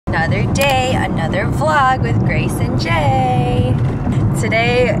Another day, another vlog with Grace and Jay.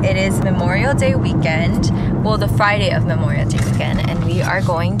 Today it is Memorial Day weekend, well the Friday of Memorial Day weekend, and we are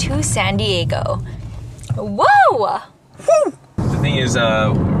going to San Diego. Whoa! Woo! The thing is,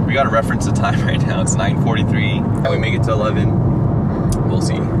 we gotta reference the time right now. It's 9:43. How we make it to 11, we'll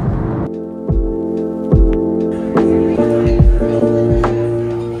see.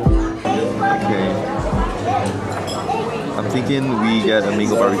 I'm thinking we get a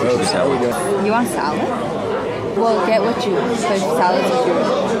mango barbecue chicken salad. You want salad? Well, get what you want, because salad's what you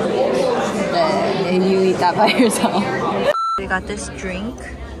want. Then you eat that by yourself. We got this drink.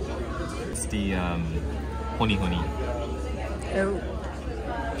 It's the honey. Oh.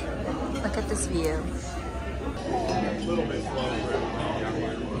 Look at this view.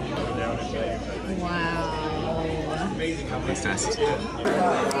 Wow. Let's test.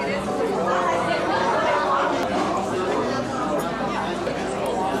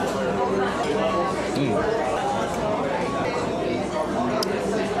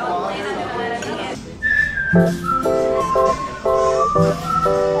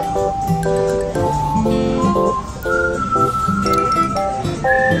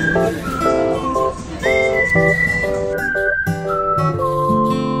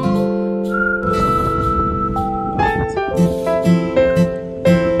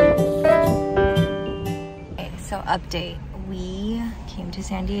 Okay, so update. We came to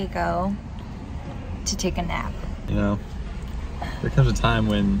San Diego to take a nap. You know, there comes a time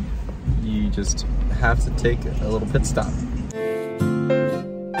when you just have to take a little pit stop.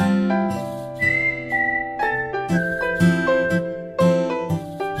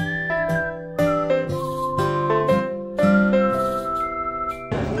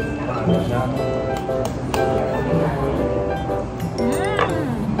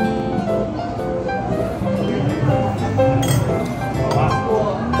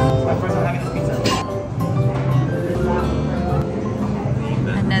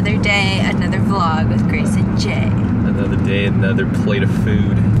 Another day, another vlog with Grace and Jay. Another day, another plate of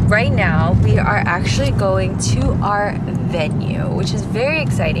food. Right now, we are actually going to our venue, which is very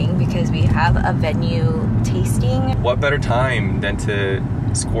exciting because we have a venue tasting. What better time than to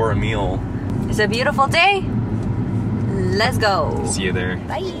score a meal? It's a beautiful day. Let's go. See you there.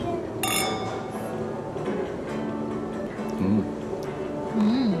 Bye.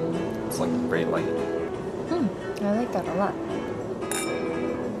 It's like very light. I like that a lot.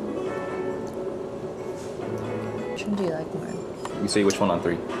 Which one do you like more? You say which one on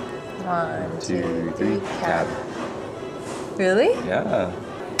 3? 1, 2, 3. Cab. Really? Yeah.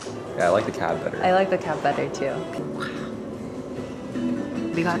 Yeah, I like the cab better. I like the cab better too.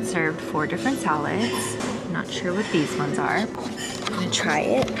 We got served 4 different salads. Not sure what these ones are. I'm gonna try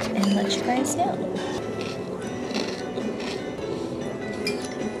it and let you guys know.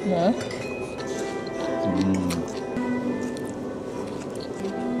 Yeah.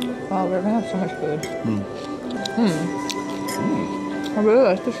 Wow, we're gonna have so much food. I really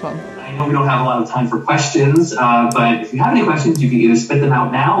like this one. I know we don't have a lot of time for questions, but if you have any questions, you can either spit them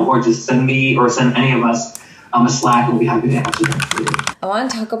out now or just send me or send any of us a Slack, and we'll be happy to answer them for you. I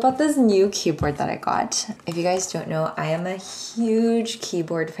want to talk about this new keyboard that I got. If you guys don't know, I am a huge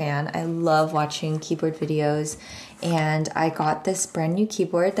keyboard fan. I love watching keyboard videos, and I got this brand new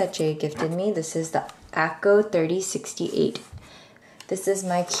keyboard that Jay gifted me. This is the Acco 3068. This is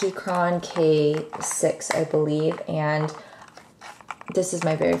my Keychron K6, I believe, and this is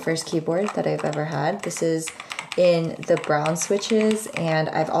my very first keyboard that I've ever had. This is in the brown switches, and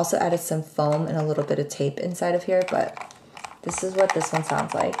I've also added some foam and a little bit of tape inside of here, but this is what this one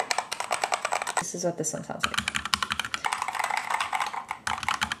sounds like. This is what this one sounds like.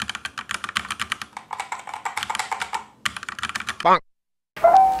 Bonk.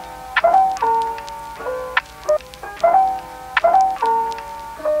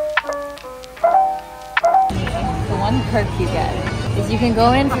 The one perk you get is you can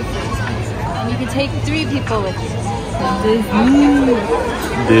go in for 50 cents and you can take 3 people with you.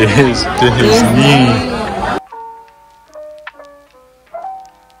 Disney.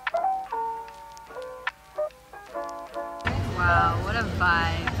 Wow, what a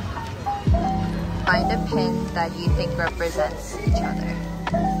vibe. Find a pin that you think represents each other.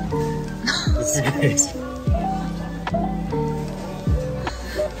 This is great.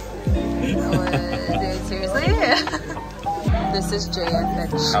 Seriously? This is Jay and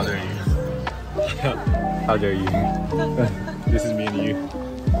Mitch. How dare you? How dare you? This is me and you.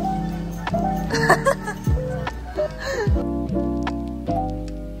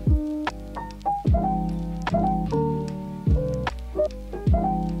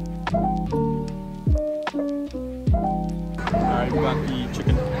 Alright, we got the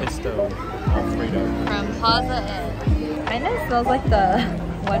chicken stone all sprayed out. From Plaza Inn. Kind of smells like the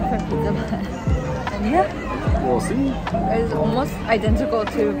one from Pizza Planet. And yeah, We'll see. it's almost identical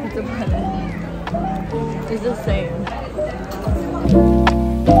to Pizza Planet. It's the same.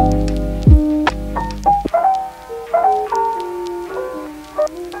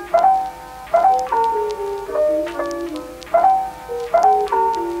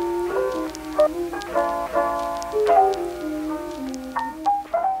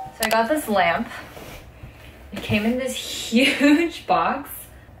 So I got this lamp. It came in this huge box.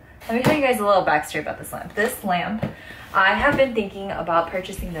 Let me tell you guys a little backstory about this lamp. This lamp, I have been thinking about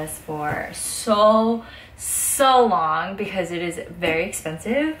purchasing this for so long because it is very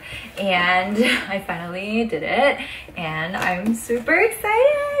expensive, and I finally did it and I'm super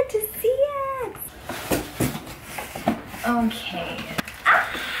excited to see it. Okay.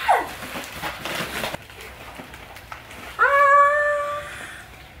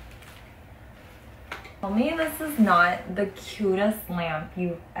 Tell me this is not the cutest lamp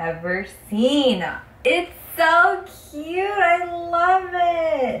you've ever seen. It's so cute, I love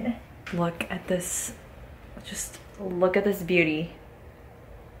it. Look at this, just look at this beauty.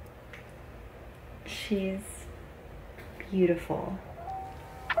 She's beautiful.